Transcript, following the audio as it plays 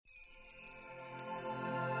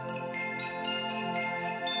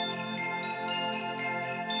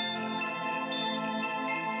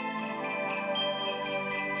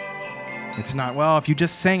It's not, well, if you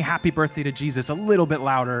just sang happy birthday to Jesus a little bit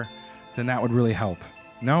louder, then that would really help.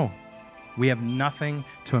 No, we have nothing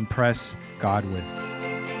to impress God with.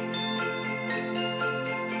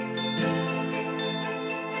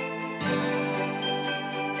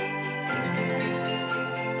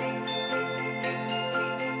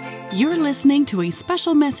 You're listening to a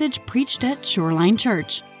special message preached at Shoreline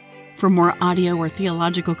Church. For more audio or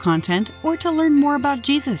theological content, or to learn more about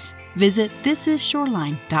Jesus, visit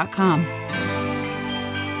thisisshoreline.com. All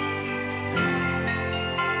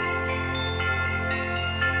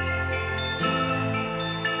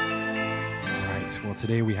right, well,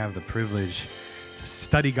 today we have the privilege to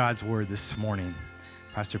study God's Word this morning.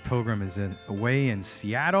 Pastor Pilgrim is away in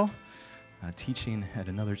Seattle, teaching at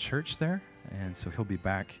another church there, and so he'll be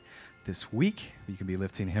back this week. You can be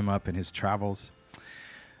lifting him up in his travels.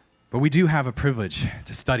 But we do have a privilege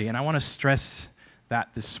to study, and I want to stress that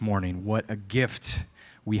this morning, what a gift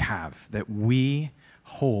we have, that we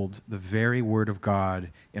hold the very Word of God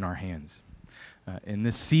in our hands. In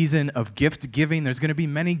this season of gift giving, there's going to be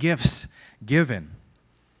many gifts given,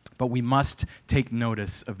 but we must take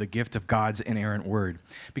notice of the gift of God's inerrant Word.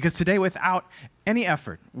 Because today, without any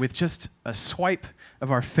effort, with just a swipe of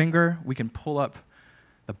our finger, we can pull up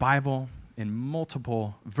the Bible in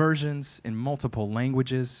multiple versions, in multiple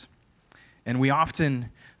languages. And we often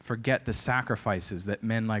forget the sacrifices that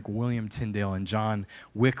men like William Tyndale and John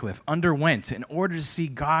Wycliffe underwent in order to see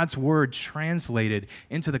God's Word translated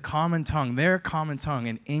into the common tongue, their common tongue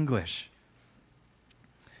in English.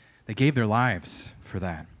 They gave their lives for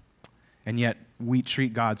that. And yet we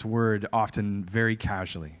treat God's Word often very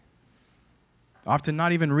casually, often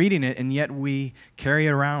not even reading it, and yet we carry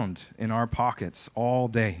it around in our pockets all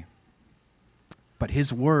day. But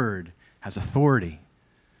His Word has authority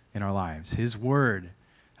in our lives. His Word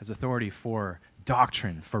has authority for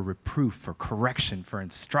doctrine, for reproof, for correction, for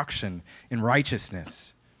instruction in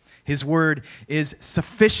righteousness. His Word is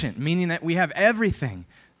sufficient, meaning that we have everything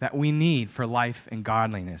that we need for life and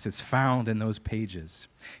godliness. It's found in those pages.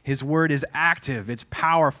 His Word is active, it's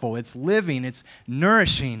powerful, it's living, it's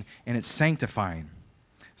nourishing, and it's sanctifying.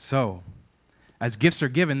 So, as gifts are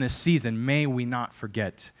given this season, may we not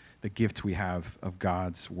forget the gift we have of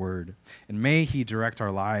God's Word. And may He direct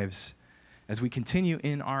our lives as we continue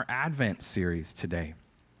in our Advent series today.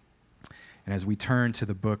 And as we turn to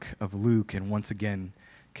the book of Luke and once again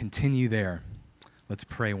continue there, let's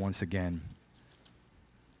pray once again.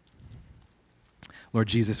 Lord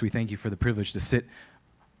Jesus, we thank you for the privilege to sit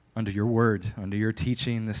under your word, under your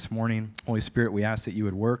teaching this morning. Holy Spirit, we ask that you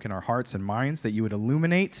would work in our hearts and minds, that you would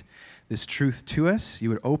illuminate this truth to us. You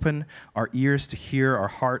would open our ears to hear, our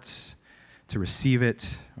hearts to receive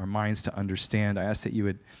it, our minds to understand. I ask that you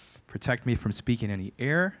would protect me from speaking any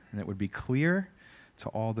error, and it would be clear to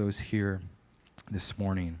all those here this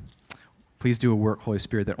morning. Please do a work, Holy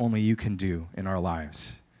Spirit, that only you can do in our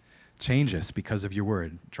lives. Change us because of your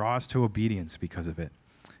word. Draw us to obedience because of it.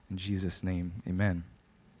 In Jesus' name, amen.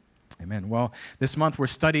 Amen. Well, this month we're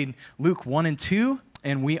studying Luke 1 and 2,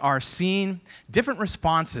 and we are seeing different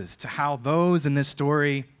responses to how those in this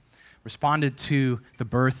story responded to the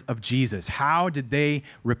birth of Jesus. How did they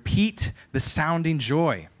repeat the sounding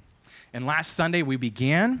joy? And last Sunday we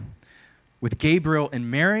began with Gabriel and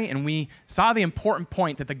Mary, and we saw the important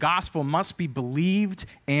point that the gospel must be believed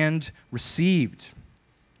and received.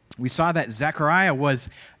 We saw that Zechariah was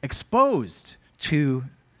exposed to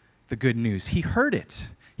the good news. He heard it.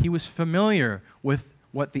 He was familiar with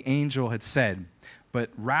what the angel had said, but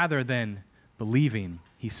rather than believing,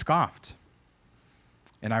 he scoffed.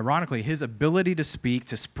 And ironically, his ability to speak,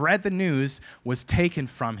 to spread the news, was taken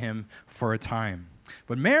from him for a time.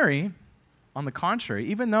 But Mary, on the contrary,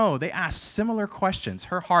 even though they asked similar questions,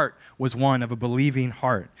 her heart was one of a believing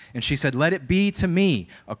heart. And she said, "Let it be to me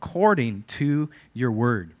according to your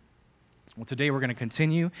word." Well, today we're going to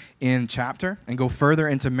continue in chapter and go further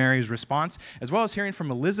into Mary's response, as well as hearing from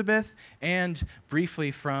Elizabeth and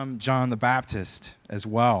briefly from John the Baptist as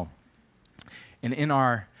well. And in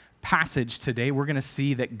our passage today, we're going to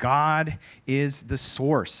see that God is the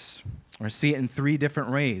source. We're going to see it in three different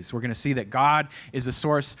ways. We're going to see that God is the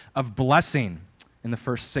source of blessing in the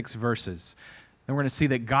first 6 verses. Then we're going to see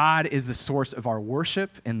that God is the source of our worship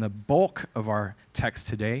in the bulk of our text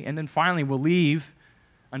today. And then finally, we'll leave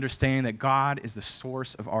understanding that God is the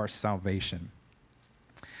source of our salvation.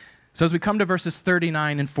 So as we come to verses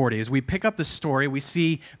 39 and 40, as we pick up the story, we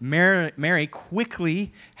see Mary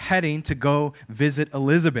quickly heading to go visit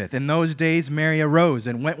Elizabeth. In those days, Mary arose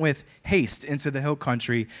and went with haste into the hill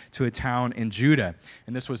country to a town in Judah.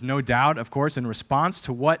 And this was no doubt, of course, in response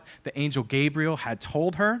to what the angel Gabriel had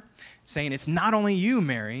told her, saying, "It's not only you,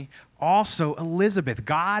 Mary, also Elizabeth.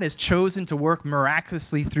 God has chosen to work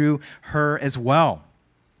miraculously through her as well.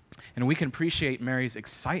 And we can appreciate Mary's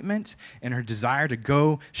excitement and her desire to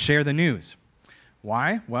go share the news.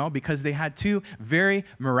 Why? Well, because they had two very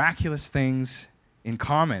miraculous things in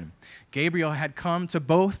common. Gabriel had come to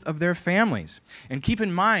both of their families. And keep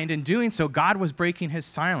in mind, in doing so, God was breaking his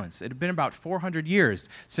silence. It had been about 400 years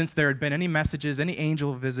since there had been any messages, any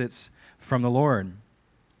angel visits from the Lord.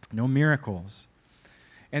 No miracles.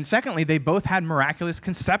 And secondly, they both had miraculous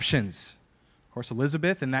conceptions. Of course,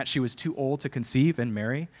 Elizabeth, in that she was too old to conceive, and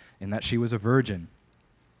Mary, in that she was a virgin.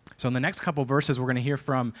 So in the next couple verses, we're going to hear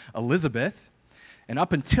from Elizabeth. And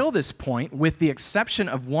up until this point, with the exception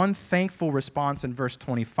of one thankful response in verse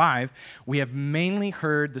 25, we have mainly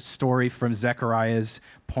heard the story from Zechariah's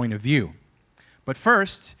point of view. But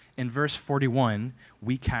first, in verse 41,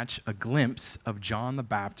 we catch a glimpse of John the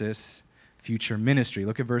Baptist's future ministry.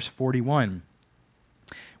 Look at verse 41.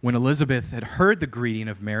 When Elizabeth had heard the greeting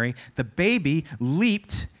of Mary, the baby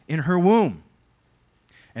leaped in her womb.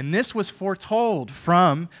 And this was foretold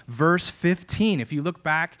from verse 15. If you look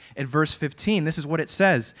back at verse 15, this is what it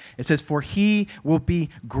says. It says, "For he will be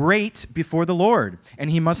great before the Lord, and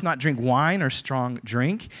he must not drink wine or strong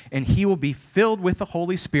drink, and he will be filled with the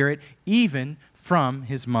Holy Spirit even from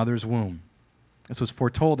his mother's womb." This was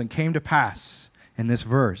foretold and came to pass in this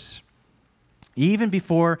verse. Even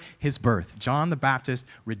before his birth, John the Baptist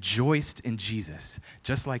rejoiced in Jesus,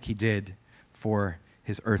 just like he did for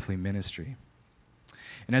his earthly ministry.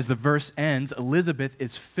 And as the verse ends, Elizabeth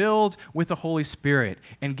is filled with the Holy Spirit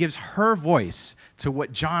and gives her voice to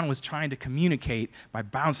what John was trying to communicate by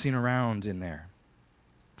bouncing around in there.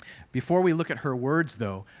 Before we look at her words,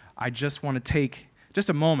 though, I just want to take just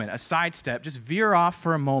a moment, a sidestep, just veer off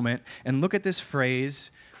for a moment and look at this phrase,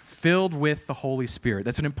 filled with the Holy Spirit.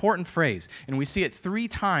 That's an important phrase, and we see it 3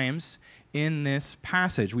 times in this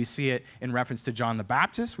passage. We see it in reference to John the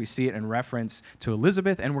Baptist, we see it in reference to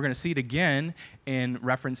Elizabeth, and we're going to see it again in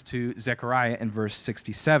reference to Zechariah in verse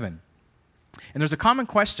 67. And there's a common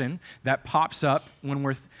question that pops up when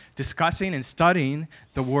we're discussing and studying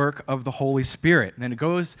the work of the Holy Spirit. And it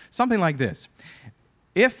goes something like this.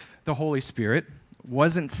 If the Holy Spirit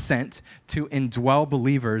wasn't sent to indwell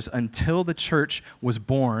believers until the church was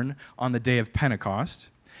born on the day of Pentecost,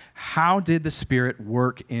 how did the Spirit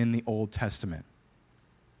work in the Old Testament?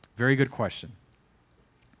 Very good question.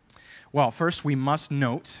 Well, first we must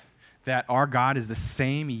note that our God is the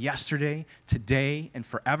same yesterday, today, and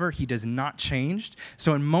forever. He does not change.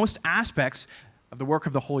 So in most aspects of the work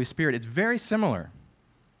of the Holy Spirit, it's very similar.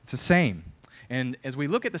 It's the same. And as we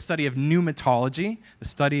look at the study of pneumatology, the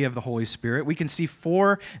study of the Holy Spirit, we can see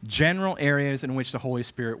 4 general areas in which the Holy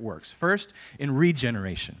Spirit works. First, in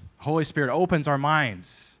regeneration. The Holy Spirit opens our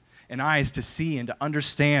minds and eyes to see and to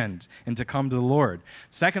understand and to come to the Lord.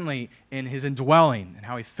 Secondly, in his indwelling and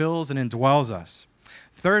how he fills and indwells us.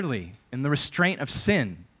 Thirdly, in the restraint of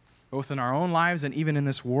sin, both in our own lives and even in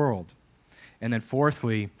this world. And then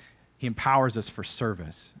fourthly, he empowers us for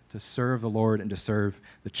service, to serve the Lord and to serve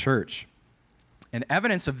the church. And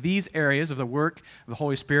evidence of these areas of the work of the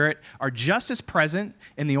Holy Spirit are just as present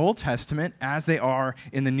in the Old Testament as they are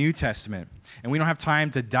in the New Testament. And we don't have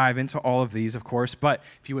time to dive into all of these, of course, but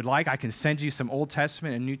if you would like, I can send you some Old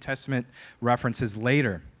Testament and New Testament references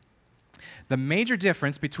later. The major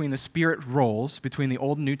difference between the Spirit roles between the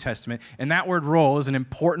Old and New Testament, and that word role is an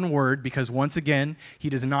important word because once again, he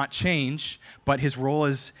does not change, but his role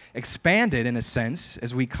is expanded in a sense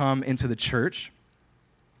as we come into the church.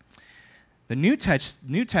 The New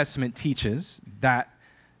Testament teaches that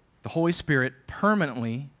the Holy Spirit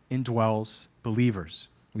permanently indwells believers.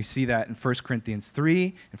 We see that in 1 Corinthians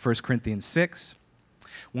 3 and 1 Corinthians 6.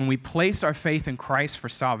 When we place our faith in Christ for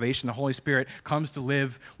salvation, the Holy Spirit comes to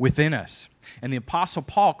live within us. And the Apostle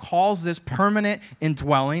Paul calls this permanent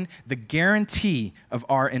indwelling the guarantee of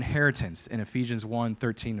our inheritance in Ephesians 1,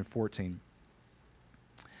 13 and 14.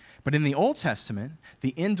 But in the Old Testament, the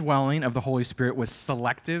indwelling of the Holy Spirit was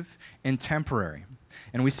selective and temporary.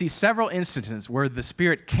 And we see several instances where the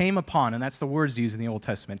Spirit came upon, and that's the words used in the Old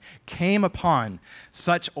Testament, came upon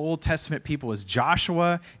such Old Testament people as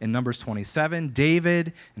Joshua in Numbers 27,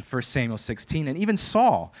 David in 1 Samuel 16, and even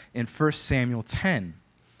Saul in 1 Samuel 10.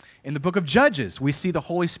 In the book of Judges, we see the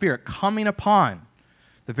Holy Spirit coming upon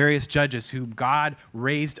the various judges whom God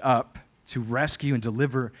raised up to rescue and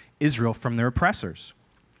deliver Israel from their oppressors.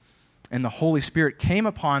 And the Holy Spirit came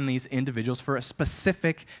upon these individuals for a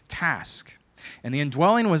specific task. And the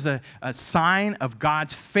indwelling was a sign of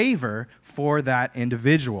God's favor for that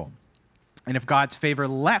individual. And if God's favor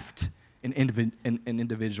left an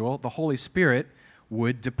individual, the Holy Spirit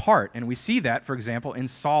would depart. And we see that, for example, in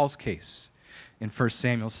Saul's case. in 1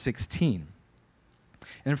 Samuel 16.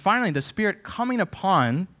 And finally, the Spirit coming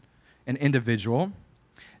upon an individual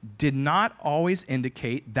did not always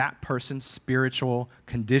indicate that person's spiritual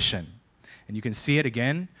condition. And you can see it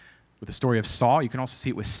again with the story of Saul. You can also see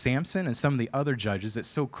it with Samson and some of the other judges that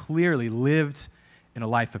so clearly lived in a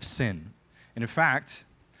life of sin. And in fact,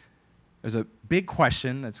 there's a big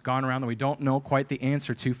question that's gone around that we don't know quite the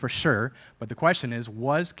answer to for sure, but the question is,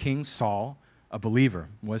 was King Saul a believer?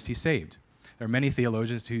 Was he saved? There are many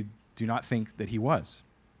theologians who do not think that he was.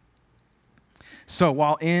 So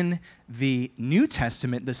while in the New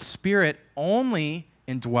Testament, the Spirit only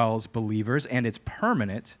indwells believers and it's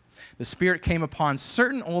permanent, the Spirit came upon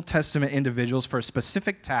certain Old Testament individuals for a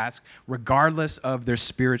specific task, regardless of their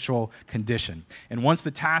spiritual condition. And once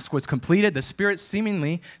the task was completed, the Spirit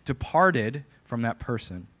seemingly departed from that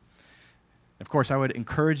person. Of course, I would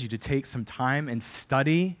encourage you to take some time and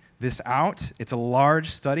study this out. It's a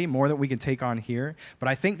large study, more than we can take on here. But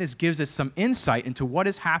I think this gives us some insight into what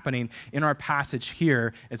is happening in our passage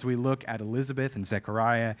here as we look at Elizabeth and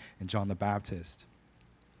Zechariah and John the Baptist.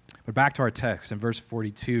 But back to our text in verse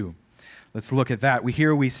 42. Let's look at that.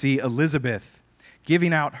 We see Elizabeth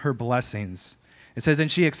giving out her blessings. It says,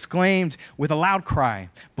 "And she exclaimed with a loud cry,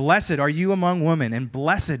 'Blessed are you among women, and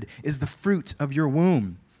blessed is the fruit of your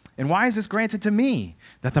womb. And why is this granted to me,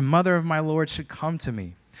 that the mother of my Lord should come to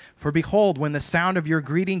me? For behold, when the sound of your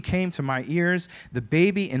greeting came to my ears, the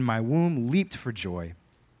baby in my womb leaped for joy.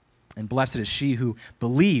 And blessed is she who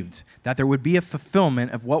believed that there would be a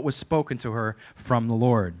fulfillment of what was spoken to her from the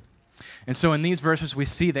Lord.'" And so in these verses, we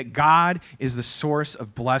see that God is the source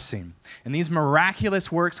of blessing. And these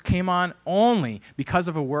miraculous works came on only because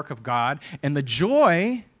of a work of God. And the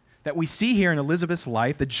joy that we see here in Elizabeth's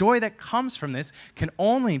life, the joy that comes from this, can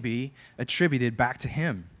only be attributed back to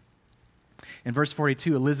him. In verse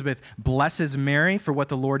 42, Elizabeth blesses Mary for what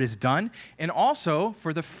the Lord has done and also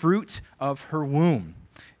for the fruit of her womb.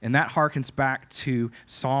 And that harkens back to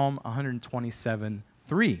Psalm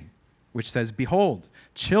 127:3, which says, "Behold,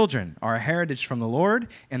 children are a heritage from the Lord,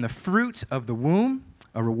 and the fruit of the womb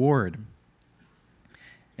a reward."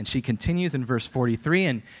 And she continues in verse 43,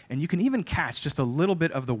 and you can even catch just a little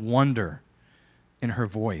bit of the wonder in her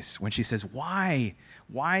voice when she says, Why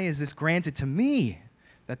is this granted to me,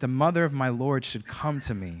 that the mother of my Lord should come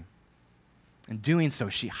to me? In doing so,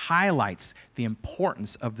 she highlights the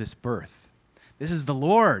importance of this birth. This is the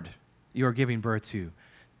Lord you are giving birth to.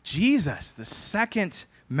 Jesus, the second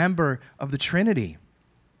member of the Trinity.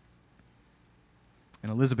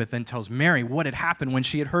 And Elizabeth then tells Mary what had happened when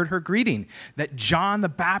she had heard her greeting, that John the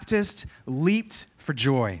Baptist leaped for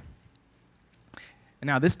joy. And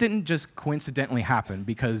now, this didn't just coincidentally happen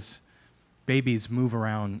because babies move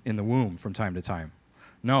around in the womb from time to time.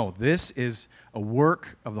 No, this is a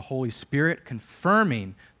work of the Holy Spirit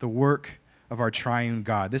confirming the work of our triune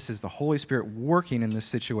God. This is the Holy Spirit working in this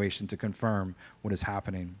situation to confirm what is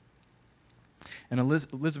happening. And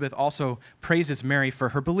Elizabeth also praises Mary for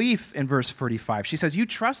her belief in verse 45. She says, "You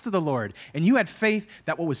trusted the Lord, and you had faith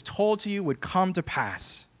that what was told to you would come to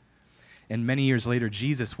pass." And many years later,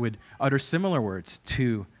 Jesus would utter similar words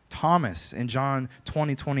to Thomas in John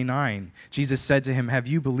 20:29. Jesus said to him, "Have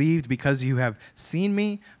you believed because you have seen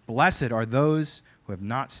me? Blessed are those who have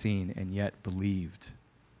not seen and yet believed."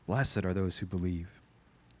 Blessed are those who believe.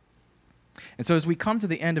 And so as we come to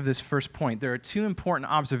the end of this first point, there are two important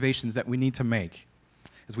observations that we need to make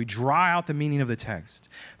as we draw out the meaning of the text.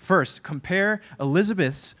 First, compare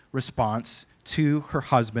Elizabeth's response to her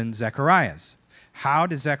husband Zechariah's. How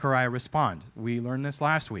did Zechariah respond? We learned this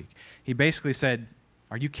last week. He basically said,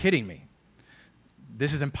 "Are you kidding me?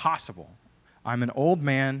 This is impossible. I'm an old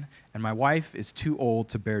man, and my wife is too old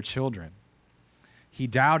to bear children." He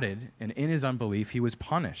doubted, and in his unbelief, he was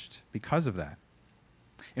punished because of that.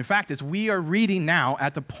 In fact, as we are reading now,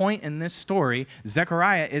 at the point in this story,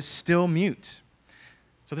 Zechariah is still mute.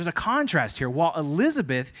 So there's a contrast here. While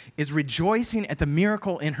Elizabeth is rejoicing at the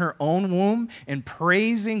miracle in her own womb and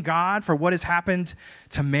praising God for what has happened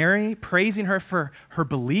to Mary, praising her for her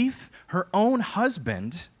belief, her own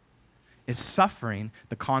husband is suffering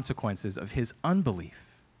the consequences of his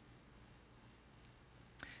unbelief.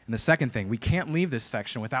 And the second thing, we can't leave this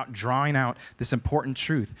section without drawing out this important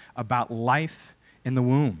truth about life in the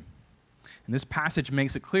womb. And this passage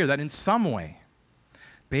makes it clear that in some way,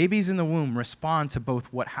 babies in the womb respond to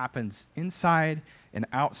both what happens inside and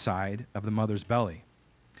outside of the mother's belly.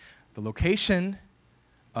 The location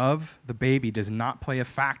of the baby does not play a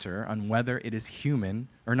factor on whether it is human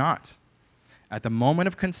or not. At the moment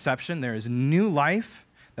of conception, there is new life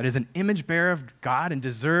that is an image bearer of God and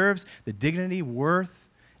deserves the dignity, worth,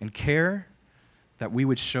 and care that we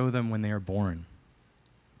would show them when they are born.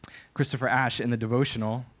 Christopher Ashe in the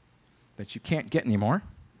devotional that you can't get anymore,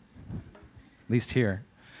 at least here.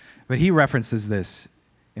 But he references this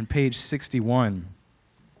in page 61.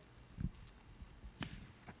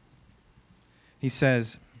 He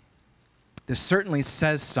says, this certainly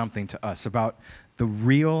says something to us about the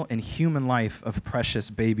real and human life of precious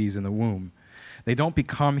babies in the womb. They don't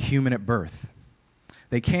become human at birth.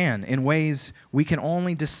 They can, in ways we can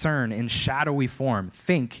only discern in shadowy form,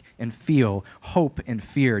 think and feel, hope and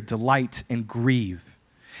fear, delight and grieve.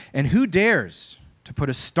 And who dares to put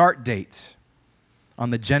a start date on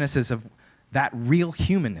the genesis of that real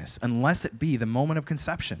humanness unless it be the moment of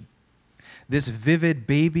conception? This vivid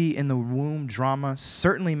baby in the womb drama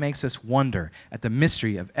certainly makes us wonder at the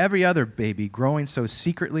mystery of every other baby growing so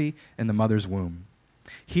secretly in the mother's womb.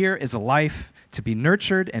 Here is a life to be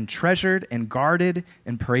nurtured and treasured and guarded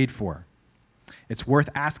and prayed for. It's worth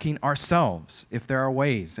asking ourselves if there are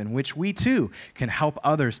ways in which we too can help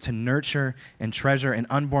others to nurture and treasure an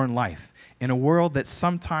unborn life in a world that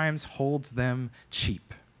sometimes holds them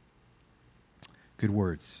cheap. Good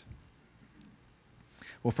words.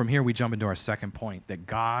 Well, from here we jump into our second point, that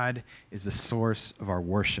God is the source of our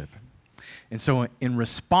worship. And so in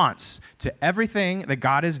response to everything that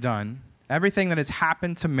God has done, everything that has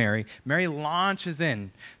happened to Mary, Mary launches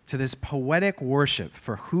in to this poetic worship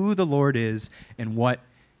for who the Lord is and what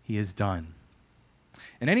he has done.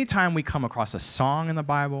 And anytime we come across a song in the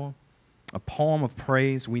Bible, a poem of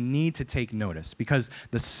praise, we need to take notice because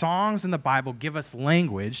the songs in the Bible give us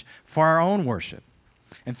language for our own worship.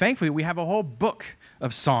 And thankfully, we have a whole book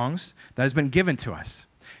of songs that has been given to us.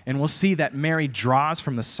 And we'll see that Mary draws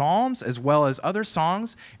from the Psalms as well as other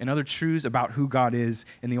songs and other truths about who God is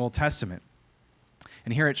in the Old Testament.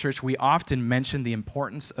 And here at church, we often mention the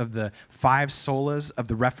importance of the 5 solas of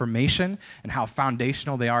the Reformation and how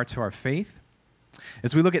foundational they are to our faith.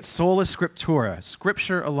 As we look at sola scriptura,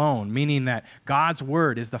 scripture alone, meaning that God's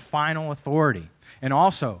word is the final authority, and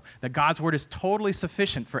also that God's word is totally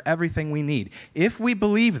sufficient for everything we need. If we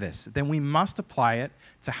believe this, then we must apply it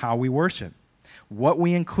to how we worship, what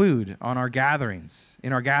we include on our gatherings,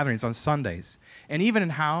 on Sundays, and even in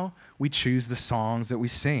how we choose the songs that we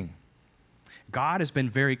sing. God has been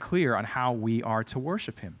very clear on how we are to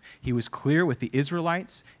worship him. He was clear with the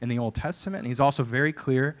Israelites in the Old Testament, and he's also very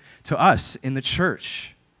clear to us in the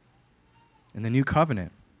church, in the New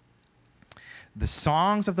Covenant. The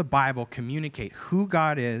songs of the Bible communicate who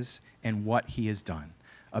God is and what he has done.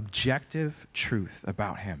 Objective truth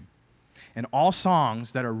about him. And all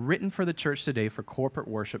songs that are written for the church today for corporate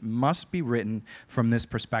worship must be written from this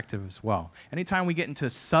perspective as well. Anytime we get into a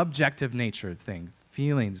subjective nature thing,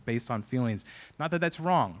 feelings based on feelings, not that that's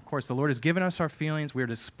wrong. Of course, the Lord has given us our feelings. We are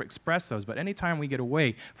to express those. But anytime we get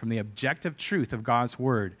away from the objective truth of God's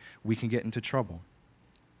word, we can get into trouble.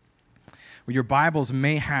 Well, your Bibles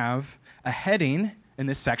may have a heading in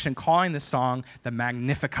this section calling this song the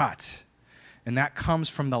Magnificat. And that comes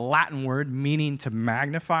from the Latin word meaning to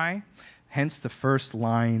magnify, hence the first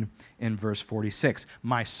line in verse 46.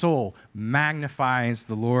 My soul magnifies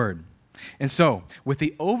the Lord. And so, with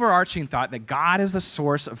the overarching thought that God is the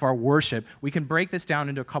source of our worship, we can break this down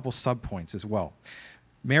into a couple subpoints as well.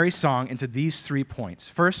 Mary's song into these 3 points.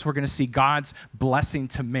 First, we're going to see God's blessing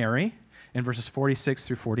to Mary in verses 46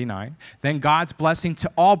 through 49. Then God's blessing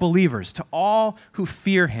to all believers, to all who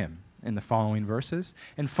fear him in the following verses.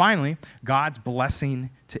 And finally, God's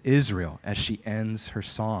blessing to Israel as she ends her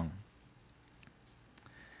song.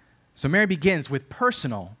 So Mary begins with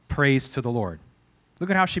personal praise to the Lord. Look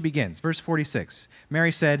at how she begins. Verse 46.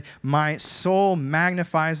 Mary said, my soul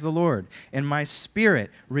magnifies the Lord, and my spirit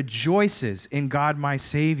rejoices in God my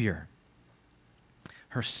Savior.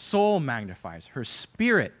 Her soul magnifies, her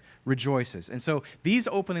spirit rejoices. And so these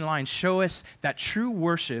opening lines show us that true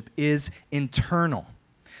worship is internal.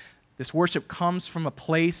 This worship comes from a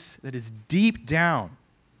place that is deep down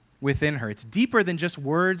within her. It's deeper than just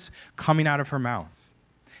words coming out of her mouth.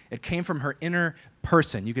 It came from her inner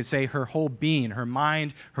person. You could say her whole being, her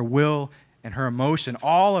mind, her will, and her emotion.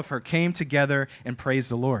 All of her came together and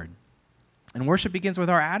praised the Lord. And worship begins with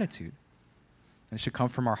our attitude. And it should come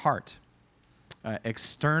from our heart.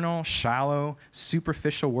 External, shallow,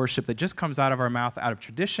 superficial worship that just comes out of our mouth out of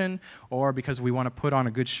tradition or because we want to put on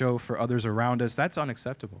a good show for others around us, that's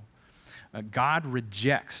unacceptable. God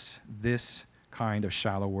rejects this kind of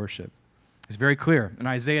shallow worship. It's very clear. In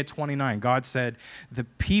Isaiah 29, God said, the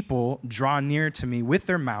people draw near to me with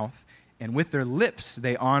their mouth, and with their lips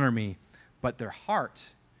they honor me, but their heart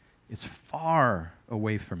is far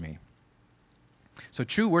away from me. So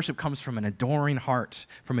true worship comes from an adoring heart,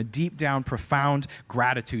 from a deep down, profound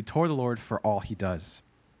gratitude toward the Lord for all he does.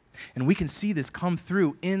 And we can see this come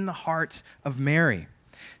through in the heart of Mary.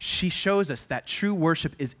 She shows us that true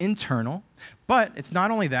worship is internal, but it's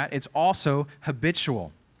not only that, it's also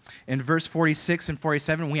habitual. In verse 46 and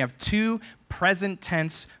 47, we have two present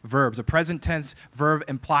tense verbs. A present tense verb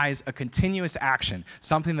implies a continuous action,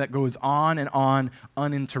 something that goes on and on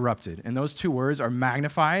uninterrupted. And those two words are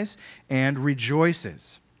magnifies and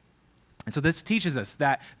rejoices. And so this teaches us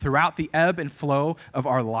that throughout the ebb and flow of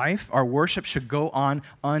our life, our worship should go on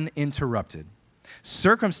uninterrupted.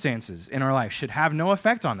 Circumstances in our life should have no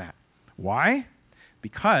effect on that. Why?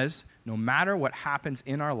 Because no matter what happens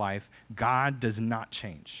in our life, God does not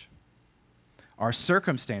change. Our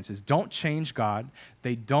circumstances don't change God.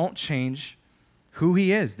 They don't change who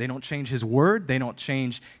he is. They don't change his word. They don't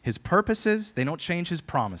change his purposes. They don't change his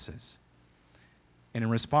promises. And in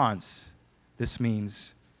response, this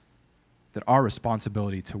means that our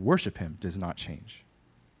responsibility to worship him does not change.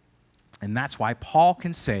 And that's why Paul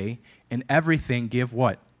can say, in everything give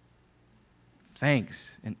what?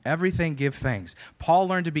 Thanks. In everything give thanks. Paul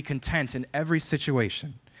learned to be content in every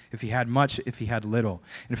situation. If he had much, if he had little.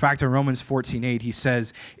 In fact, in Romans 14:8, he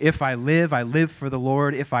says, if I live for the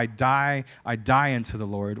Lord. If I die unto the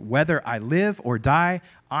Lord. Whether I live or die,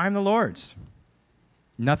 I'm the Lord's.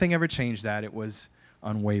 Nothing ever changed that. It was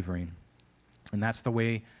unwavering. And that's the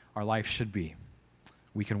way our life should be.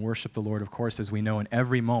 We can worship the Lord, of course, as we know, in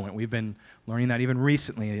every moment. We've been learning that even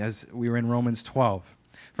recently as we were in Romans 12.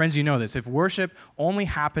 Friends, you know this. If worship only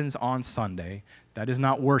happens on Sunday, that is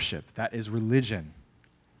not worship. That is religion.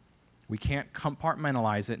 We can't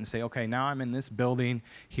compartmentalize it and say, okay, now I'm in this building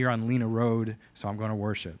here on Lena Road, so I'm going to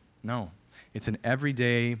worship. No, it's an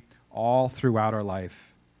everyday, all throughout our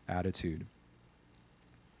life attitude.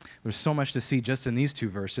 There's so much to see just in these two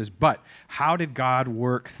verses, but how did God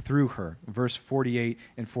work through her? Verse 48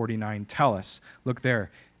 and 49 tell us. Look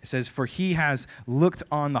there. It says, for he has looked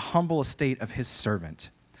on the humble estate of his servant.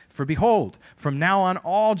 For behold, from now on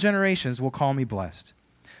all generations will call me blessed.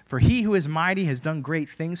 For he who is mighty has done great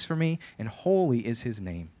things for me, and holy is his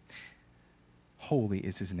name. Holy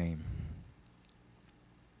is his name.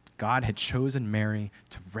 God had chosen Mary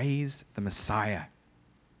to raise the Messiah.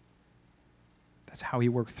 That's how he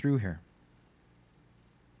worked through her.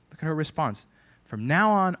 Look at her response. From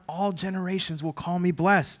now on, all generations will call me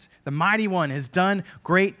blessed. The mighty one has done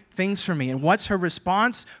great things for me. And what's her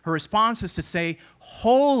response? Her response is to say,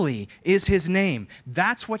 holy is his name.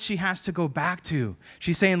 That's what she has to go back to.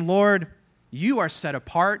 She's saying, Lord, you are set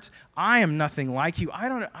apart. I am nothing like you. I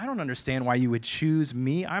don't understand why you would choose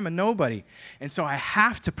me. I'm a nobody. And so I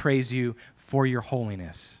have to praise you for your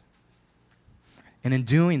holiness. And in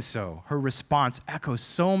doing so, her response echoes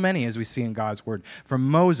so many, as we see in God's word, from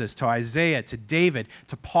Moses to Isaiah to David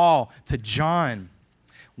to Paul to John.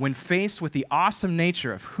 When faced with the awesome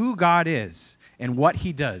nature of who God is and what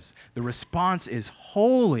he does, the response is,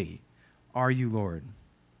 holy are you, Lord.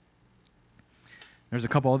 There's a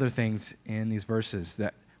couple other things in these verses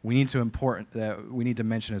that we need to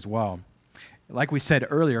mention as well. Like we said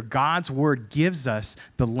earlier, God's word gives us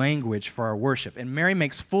the language for our worship. And Mary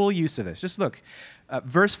makes full use of this. Just look.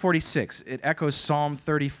 Verse 46, it echoes Psalm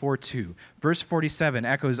 34:2. Verse 47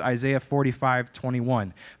 echoes Isaiah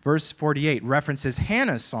 45:21. Verse 48 references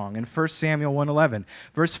Hannah's song in 1 Samuel 1:11.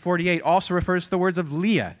 Verse 48 also refers to the words of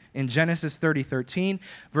Leah in Genesis 30:13.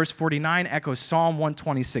 Verse 49 echoes Psalm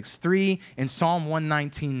 126:3 and Psalm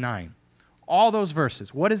 119:9. All those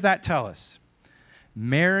verses, what does that tell us?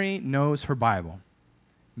 Mary knows her Bible.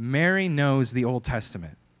 Mary knows the Old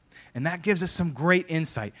Testament. And that gives us some great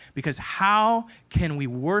insight, because how can we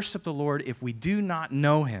worship the Lord if we do not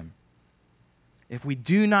know him? If we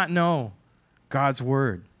do not know God's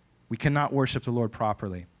word, we cannot worship the Lord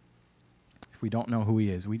properly. If we don't know who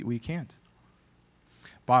he is, we can't.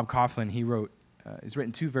 Bob Coughlin, he's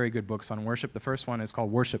written two very good books on worship. The first one is called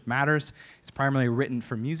Worship Matters. It's primarily written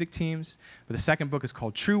for music teams. But the second book is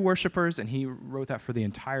called True Worshipers, and he wrote that for the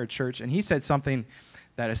entire church. And he said something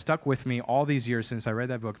that has stuck with me all these years since I read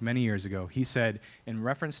that book many years ago. He said, in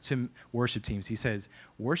reference to worship teams, he says,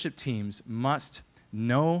 worship teams must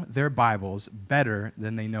know their Bibles better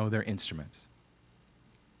than they know their instruments.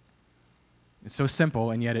 It's so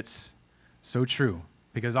simple, and yet it's so true,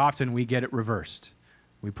 because often we get it reversed.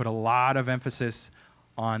 We put a lot of emphasis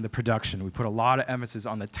on the production. We put a lot of emphasis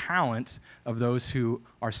on the talent of those who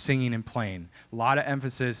are singing and playing. A lot of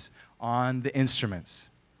emphasis on the instruments.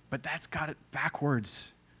 But that's got it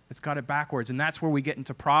backwards. It's got it backwards. And that's where we get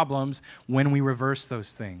into problems when we reverse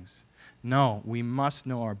those things. No, we must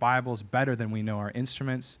know our Bibles better than we know our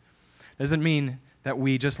instruments. Doesn't mean that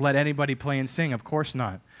we just let anybody play and sing. Of course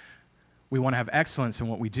not. We want to have excellence in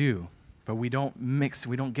what we do, but we don't mix,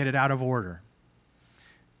 we don't get it out of order.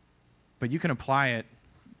 But you can apply it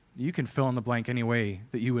You can fill in the blank any way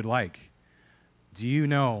that you would like. Do you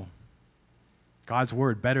know God's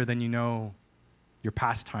word better than you know your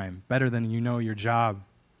pastime, better than you know your job?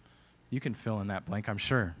 You can fill in that blank, I'm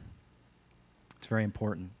sure. It's very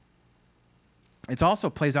important. It also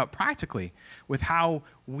plays out practically with how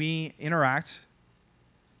we interact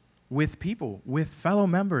with people, with fellow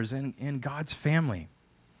members in God's family.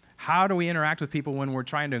 How do we interact with people when we're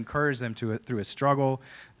trying to encourage them through a struggle,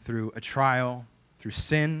 through a trial, through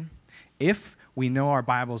sin? If we know our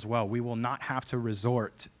Bibles well, we will not have to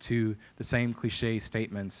resort to the same cliche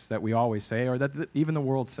statements that we always say or that even the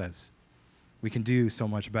world says. We can do so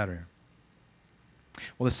much better.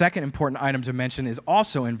 Well, the second important item to mention is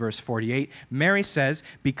also in verse 48. Mary says,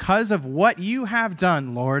 "Because of what you have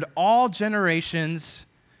done, Lord, all generations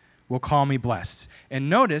will call me blessed." And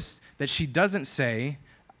notice that she doesn't say,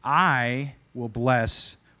 "I will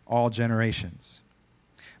bless all generations."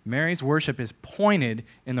 Mary's worship is pointed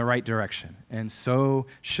in the right direction, and so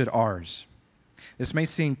should ours. This may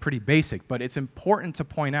seem pretty basic, but it's important to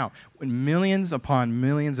point out when millions upon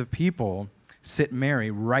millions of people sit Mary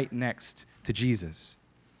right next to Jesus.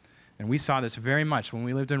 And we saw this very much when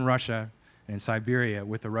we lived in Russia and in Siberia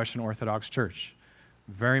with the Russian Orthodox Church.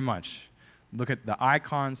 Very much. Look at the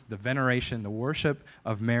icons, the veneration, the worship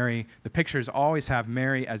of Mary. The pictures always have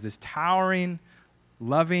Mary as this towering,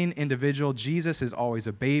 loving individual. Jesus is always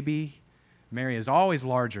a baby. Mary is always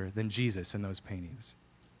larger than Jesus in those paintings.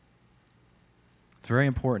 It's very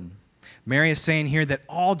important. Mary is saying here that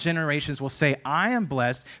all generations will say, "I am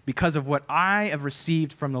blessed because of what I have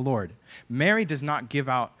received from the Lord." Mary does not give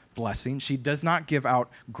out blessing. She does not give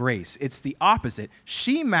out grace. It's the opposite.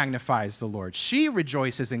 She magnifies the Lord. She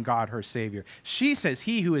rejoices in God, her Savior. She says,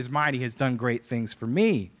 "He who is mighty has done great things for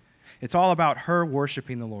me." It's all about her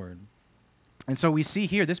worshiping the Lord. And so we see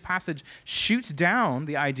here, this passage shoots down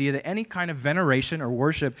the idea that any kind of veneration or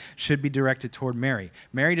worship should be directed toward Mary.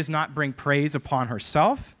 Mary does not bring praise upon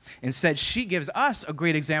herself. Instead, she gives us a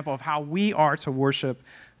great example of how we are to worship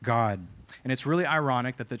God. And it's really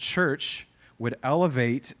ironic that the church would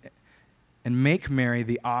elevate and make Mary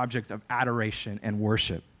the object of adoration and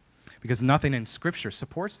worship, because nothing in Scripture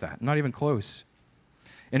supports that, not even close.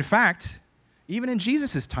 In fact, even in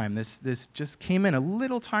Jesus' time, this just came in a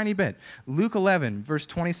little tiny bit. Luke 11, verse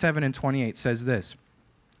 27 and 28 says this: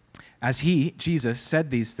 "As he, Jesus,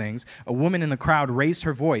 said these things, a woman in the crowd raised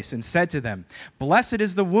her voice and said to them, 'Blessed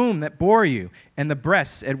is the womb that bore you and the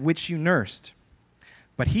breasts at which you nursed.'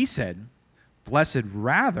 But he said, 'Blessed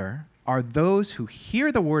rather are those who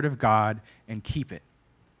hear the word of God and keep it.'"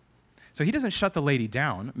 So he doesn't shut the lady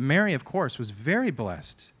down. Mary, of course, was very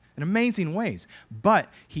blessed in amazing ways, but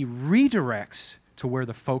he redirects to where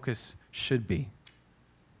the focus should be.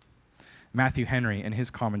 Matthew Henry, in his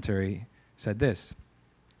commentary, said this: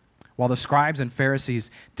 "While the scribes and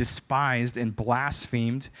Pharisees despised and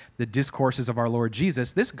blasphemed the discourses of our Lord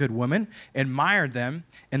Jesus, this good woman admired them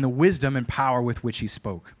and the wisdom and power with which he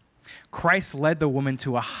spoke. Christ led the woman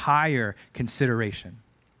to a higher consideration.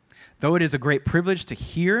 Though it is a great privilege to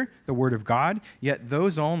hear the word of God, yet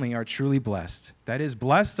those only are truly blessed. That is,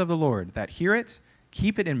 blessed of the Lord, that hear it,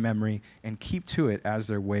 keep it in memory, and keep to it as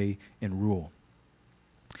their way and rule."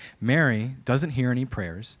 Mary doesn't hear any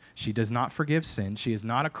prayers. She does not forgive sin. She is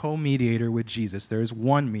not a co-mediator with Jesus. There is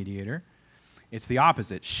one mediator. It's the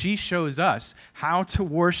opposite. She shows us how to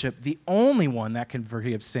worship the only one that can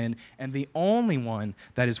forgive sin and the only one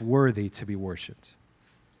that is worthy to be worshiped.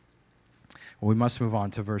 Well, we must move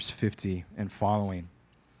on to verse 50 and following.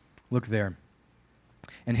 Look there.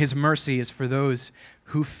 "And his mercy is for those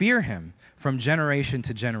who fear him from generation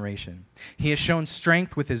to generation. He has shown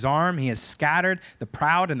strength with his arm. He has scattered the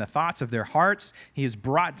proud in the thoughts of their hearts. He has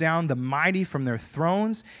brought down the mighty from their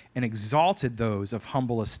thrones and exalted those of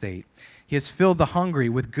humble estate. He has filled the hungry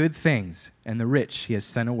with good things, and the rich he has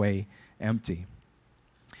sent away empty."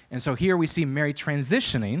 And so here we see Mary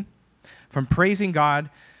transitioning from praising God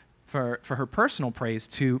for her personal praise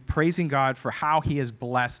to praising God for how he has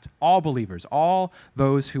blessed all believers, all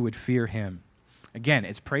those who would fear him. Again,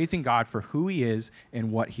 it's praising God for who he is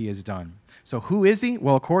and what he has done. So who is he?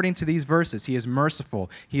 Well, according to these verses, he is merciful,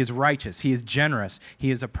 he is righteous, he is generous, he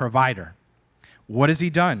is a provider. What has he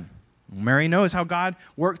done? Mary knows how God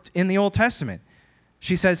worked in the Old Testament.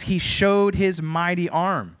 She says he showed his mighty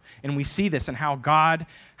arm. And we see this in how God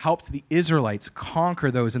helped the Israelites conquer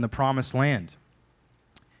those in the promised land.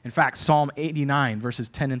 In fact, Psalm 89, verses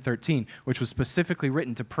 10 and 13, which was specifically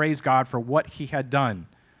written to praise God for what he had done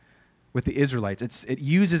with the Israelites, it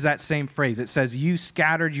uses that same phrase. It says, "You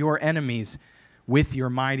scattered your enemies with your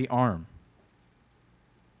mighty arm."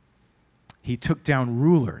 He took down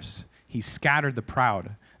rulers. He scattered the proud.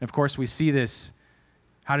 And of course, we see this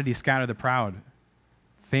How did he scatter the proud?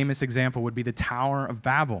 Famous example would be the Tower of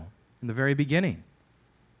Babel in the very beginning.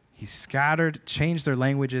 He scattered, changed their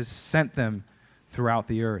languages, sent them throughout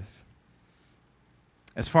the earth.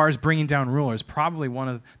 As far as bringing down rulers, probably one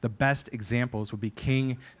of the best examples would be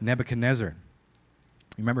King Nebuchadnezzar.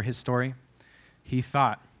 Remember his story? He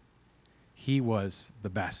thought he was the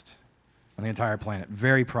best on the entire planet,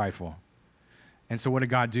 very prideful. And so what did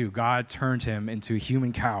God do? God turned him into a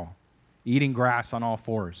human cow, eating grass on all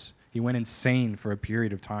fours. He went insane for a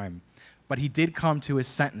period of time. But he did come to his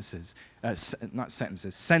senses,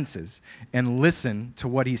 and listen to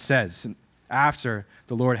what he says after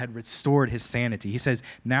the Lord had restored his sanity. He says,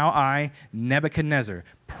 "Now I, Nebuchadnezzar,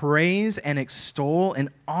 praise and extol and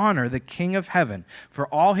honor the King of heaven, for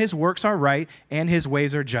all his works are right and his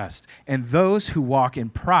ways are just. And those who walk in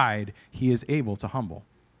pride, he is able to humble."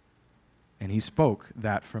 And he spoke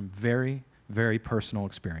that from very, very personal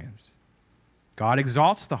experience. God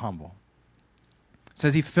exalts the humble. It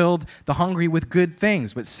says he filled the hungry with good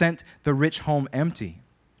things, but sent the rich home empty.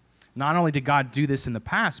 Not only did God do this in the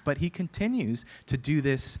past, but he continues to do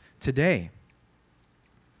this today.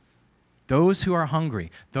 Those who are hungry,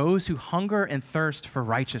 those who hunger and thirst for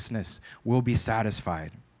righteousness will be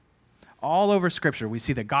satisfied. All over Scripture, we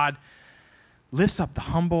see that God lifts up the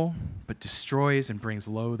humble, but destroys and brings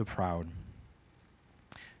low the proud.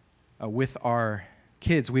 With our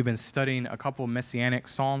kids, we've been studying a couple messianic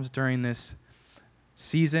psalms during this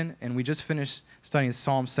season, and we just finished studying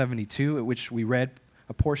Psalm 72, which we read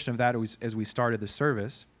a portion of that as we started the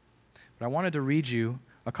service. But I wanted to read you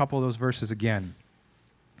a couple of those verses again.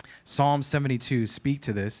 Psalm 72 speak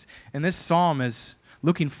to this, and this psalm is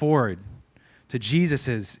looking forward to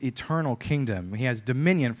Jesus' eternal kingdom. He has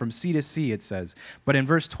dominion from sea to sea, it says. But in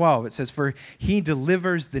verse 12, it says, "For he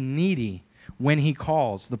delivers the needy when he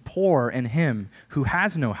calls, the poor and him who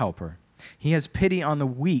has no helper. He has pity on the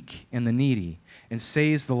weak and the needy, and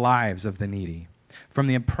saves the lives of the needy. From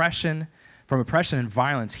oppression and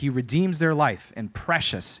violence, he redeems their life, and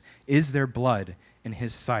precious is their blood in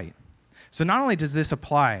his sight." So not only does this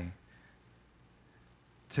apply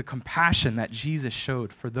to compassion that Jesus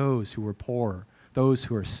showed for those who were poor, those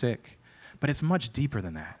who are sick, but it's much deeper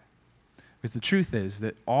than that. Because the truth is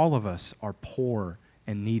that all of us are poor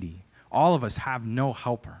and needy. All of us have no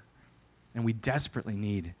helper, and we desperately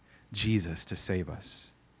need Jesus to save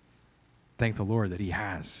us. Thank the Lord that he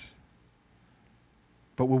has.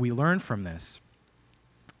 But what we learn from this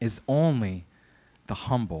is only the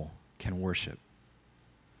humble can worship.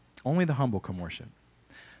 Only the humble can worship.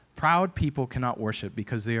 Proud people cannot worship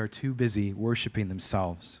because they are too busy worshiping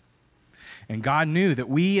themselves. And God knew that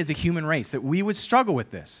we as a human race, that we would struggle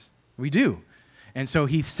with this. We do. And so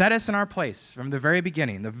he set us in our place from the very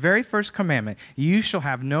beginning. The very first commandment, "You shall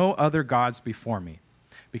have no other gods before me."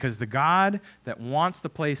 Because the God that wants the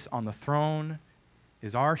place on the throne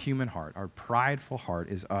is our human heart. Our prideful heart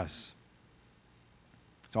is us.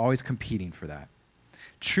 It's always competing for that.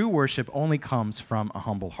 True worship only comes from a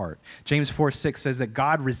humble heart. James 4:6 says that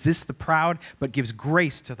God resists the proud, but gives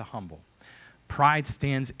grace to the humble. Pride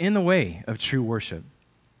stands in the way of true worship.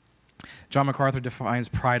 John MacArthur defines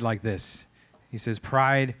pride like this. He says,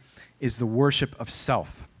 "Pride is the worship of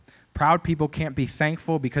self. Proud people can't be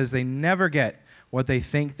thankful because they never get what they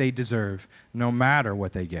think they deserve, no matter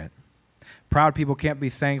what they get. Proud people can't be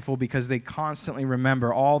thankful because they constantly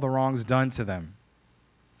remember all the wrongs done to them.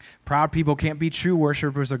 Proud people can't be true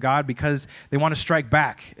worshipers of God because they want to strike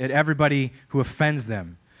back at everybody who offends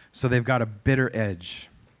them, so they've got a bitter edge.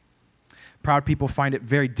 Proud people find it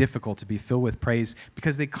very difficult to be filled with praise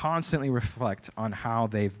because they constantly reflect on how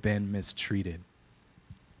they've been mistreated."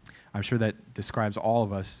 I'm sure that describes all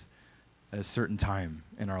of us at a certain time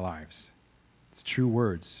in our lives. It's true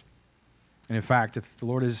words. And in fact, if the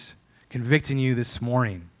Lord is convicting you this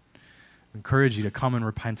morning, I encourage you to come in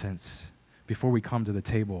repentance before we come to the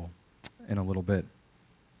table in a little bit.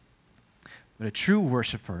 But a true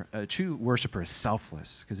worshiper is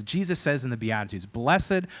selfless, because Jesus says in the Beatitudes,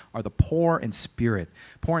 "Blessed are the poor in spirit."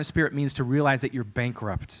 Poor in spirit means to realize that you're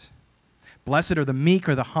bankrupt. Blessed are the meek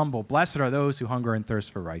or the humble. Blessed are those who hunger and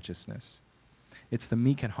thirst for righteousness. It's the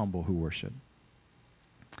meek and humble who worship.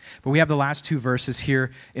 But we have the last two verses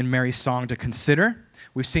here in Mary's song to consider.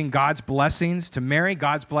 We've seen God's blessings to Mary,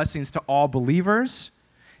 God's blessings to all believers,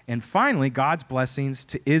 and finally, God's blessings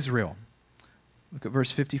to Israel. Look at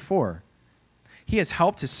verse 54. "He has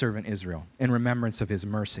helped his servant Israel in remembrance of his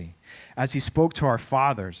mercy, as he spoke to our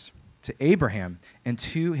fathers, to Abraham, and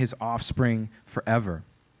to his offspring forever."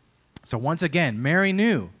 So once again, Mary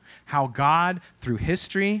knew how God, through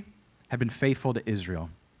history, had been faithful to Israel,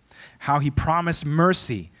 how he promised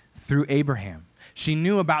mercy through Abraham. She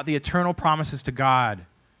knew about the eternal promises to God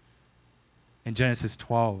in Genesis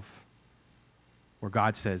 12, where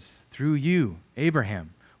God says, through you,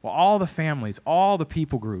 Abraham, well, all the families, all the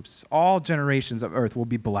people groups, all generations of earth will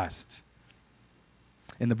be blessed.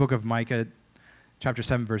 In the book of Micah, chapter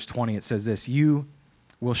 7, verse 20, it says this, you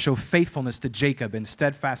will show faithfulness to Jacob and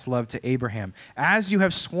steadfast love to Abraham, as you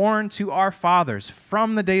have sworn to our fathers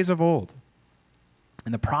from the days of old.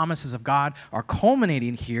 And the promises of God are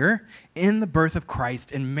culminating here in the birth of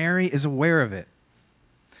Christ, and Mary is aware of it.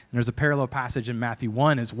 And there's a parallel passage in Matthew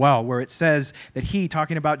 1 as well, where it says that he,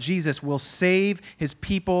 talking about Jesus, will save his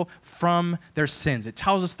people from their sins. It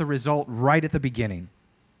tells us the result right at the beginning.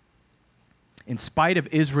 In spite of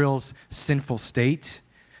Israel's sinful state,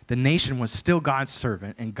 the nation was still God's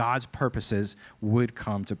servant, and God's purposes would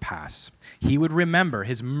come to pass. He would remember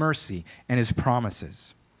his mercy and his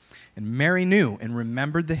promises. And Mary knew and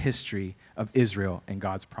remembered the history of Israel and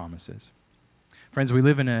God's promises. Friends, we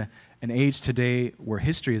live in an age today where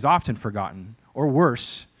history is often forgotten, or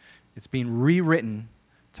worse, it's being rewritten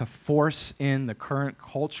to force in the current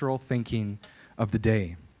cultural thinking of the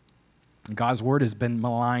day. And God's word has been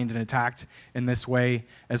maligned and attacked in this way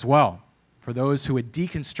as well, for those who would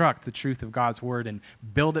deconstruct the truth of God's word and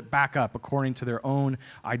build it back up according to their own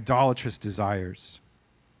idolatrous desires.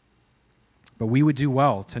 But we would do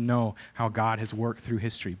well to know how God has worked through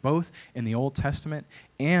history, both in the Old Testament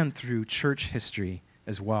and through church history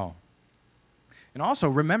as well. And also,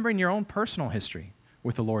 remembering your own personal history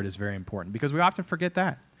with the Lord is very important, because we often forget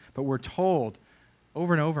that. But we're told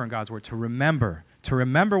over and over in God's word to remember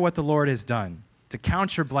what the Lord has done, to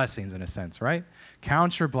count your blessings in a sense, right?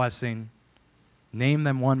 Count your blessing, name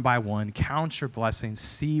them one by one, count your blessings,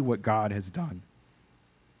 see what God has done.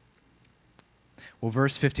 Well,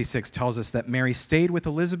 verse 56 tells us that Mary stayed with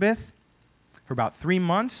Elizabeth for about 3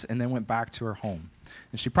 months and then went back to her home.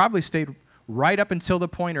 And she probably stayed right up until the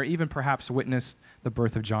point, or even perhaps witnessed the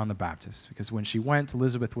birth of John the Baptist, because when she went,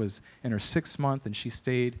 Elizabeth was in her 6th month and she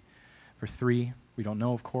stayed for 3. We don't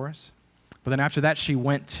know, of course. But then after that, she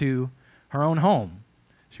went to her own home.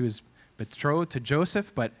 She was betrothed to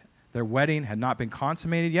Joseph, but their wedding had not been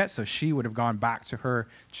consummated yet, so she would have gone back to her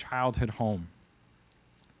childhood home.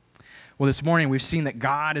 Well, this morning we've seen that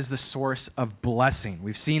God is the source of blessing.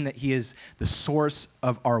 We've seen that he is the source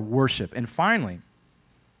of our worship. And finally,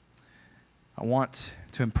 I want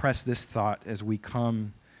to impress this thought as we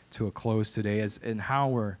come to a close today, in how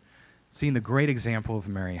we're seeing the great example of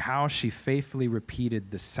Mary, how she faithfully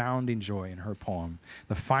repeated the sounding joy in her poem.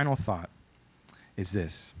 The final thought is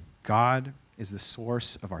this: God is the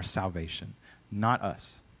source of our salvation, not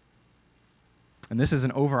us. And this is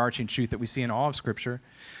an overarching truth that we see in all of Scripture.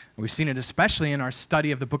 We've seen it especially in our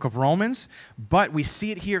study of the book of Romans, but we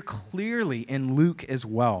see it here clearly in Luke as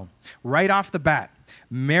well. Right off the bat,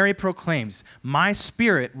 Mary proclaims, "My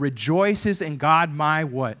spirit rejoices in God, my"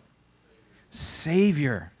 what?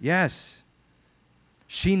 Savior. Yes.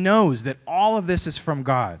 She knows that all of this is from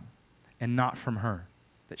God and not from her,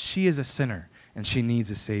 that she is a sinner and she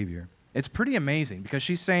needs a Savior. It's pretty amazing, because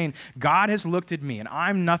she's saying, God has looked at me and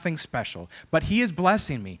I'm nothing special, but he is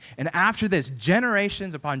blessing me. And after this,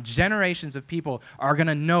 generations upon generations of people are going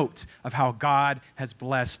to note of how God has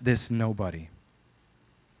blessed this nobody.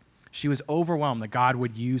 She was overwhelmed that God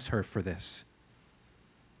would use her for this.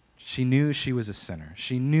 She knew she was a sinner.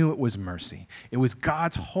 She knew it was mercy. It was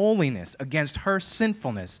God's holiness against her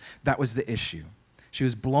sinfulness that was the issue. She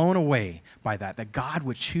was blown away by that God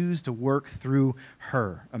would choose to work through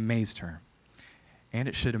her, amazed her. And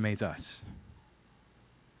it should amaze us.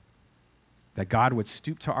 That God would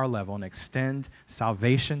stoop to our level and extend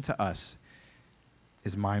salvation to us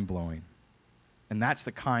is mind-blowing. And that's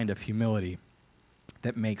the kind of humility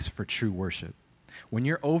that makes for true worship. When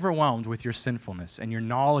you're overwhelmed with your sinfulness and you're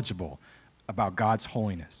knowledgeable about God's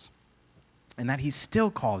holiness, and that he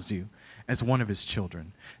still calls you as one of his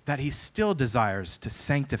children, that he still desires to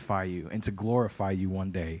sanctify you and to glorify you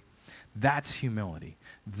one day. That's humility.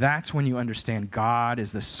 That's when you understand God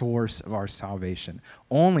is the source of our salvation.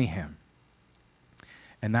 Only him.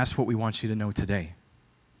 And that's what we want you to know today.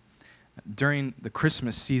 During the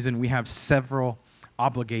Christmas season, we have several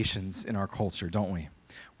obligations in our culture, don't we?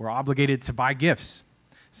 We're obligated to buy gifts,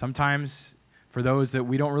 sometimes for those that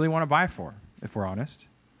we don't really want to buy for, if we're honest.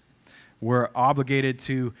 We're obligated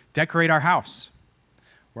to decorate our house.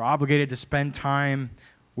 We're obligated to spend time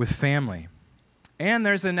with family. And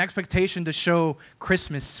there's an expectation to show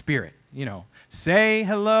Christmas spirit. You know, say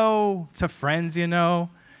hello to friends you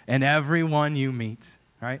know and everyone you meet,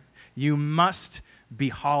 right? You must be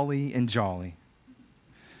holly and jolly.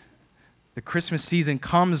 The Christmas season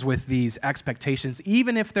comes with these expectations,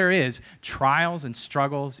 even if there is trials and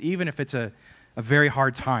struggles, even if it's a very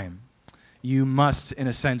hard time. You must, in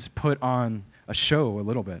a sense, put on a show a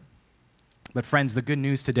little bit. But friends, the good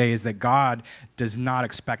news today is that God does not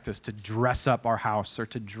expect us to dress up our house or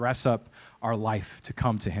to dress up our life to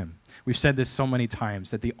come to him. We've said this so many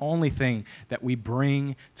times, that the only thing that we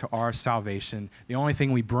bring to our salvation, the only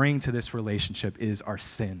thing we bring to this relationship is our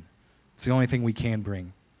sin. It's the only thing we can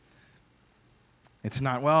bring. It's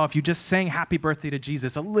not, well, if you just sang happy birthday to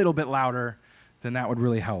Jesus a little bit louder, then that would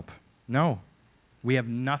really help. No, we have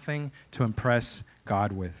nothing to impress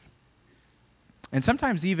God with. And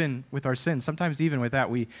sometimes even with our sins, sometimes even with that,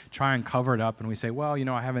 we try and cover it up and we say, well,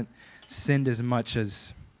 I haven't sinned as much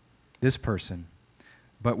as this person.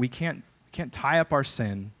 But we can't tie up our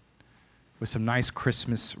sin with some nice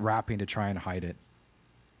Christmas wrapping to try and hide it.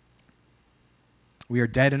 We are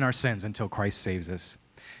dead in our sins until Christ saves us.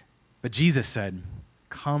 But Jesus said,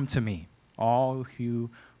 come to me, all you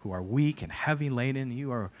who are weak and heavy laden,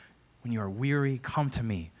 when you are weary, come to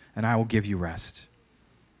me, and I will give you rest.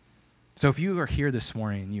 So if you are here this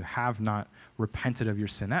morning and you have not repented of your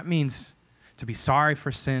sin, that means to be sorry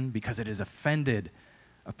for sin because it has offended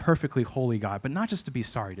a perfectly holy God, but not just to be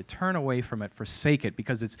sorry, to turn away from it, forsake it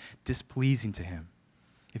because it's displeasing to him.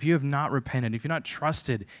 If you have not repented, if you've not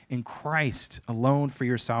trusted in Christ alone for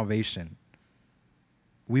your salvation,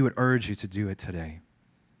 we would urge you to do it today.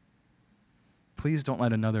 Please don't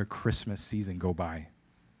let another Christmas season go by.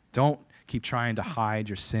 Don't keep trying to hide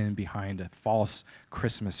your sin behind a false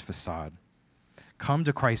Christmas facade. Come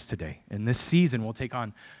to Christ today, and this season will take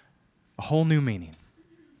on a whole new meaning,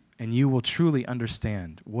 and you will truly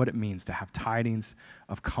understand what it means to have tidings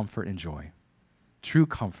of comfort and joy, true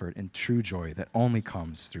comfort and true joy that only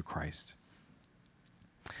comes through Christ.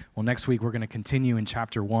 Well, next week we're going to continue in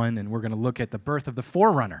chapter 1, and we're going to look at the birth of the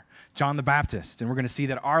forerunner, John the Baptist, and we're going to see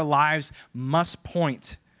that our lives must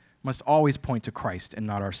always point to Christ and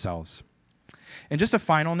not ourselves. And just a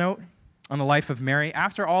final note on the life of Mary.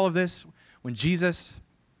 After all of this, when Jesus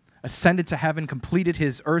ascended to heaven, completed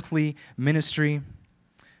his earthly ministry,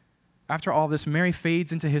 after all this, Mary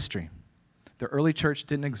fades into history. The early church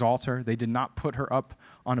didn't exalt her. They did not put her up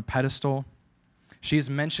on a pedestal. She is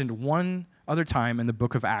mentioned one other time in the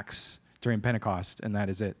book of Acts during Pentecost, and that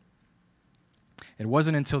is it. It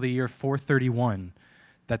wasn't until the year 431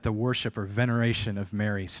 that the worship or veneration of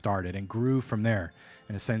Mary started and grew from there,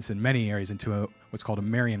 in a sense, in many areas, into what's called a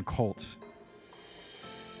Marian cult.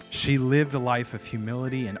 She lived a life of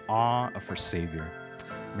humility and awe of her Savior.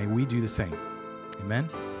 May we do the same. Amen?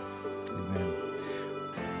 Amen.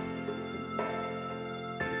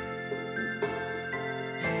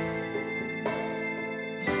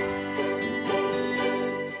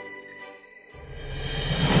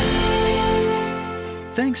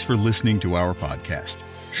 Thanks for listening to our podcast.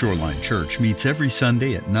 Shoreline Church meets every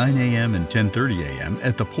Sunday at 9 a.m. and 10:30 a.m.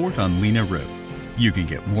 at the Port on Lena Road. You can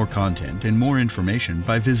get more content and more information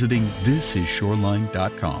by visiting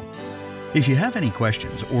thisisshoreline.com. If you have any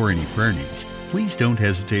questions or any prayer needs, please don't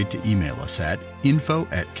hesitate to email us at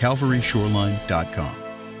info@calvaryshoreline.com.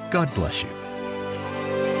 God bless you.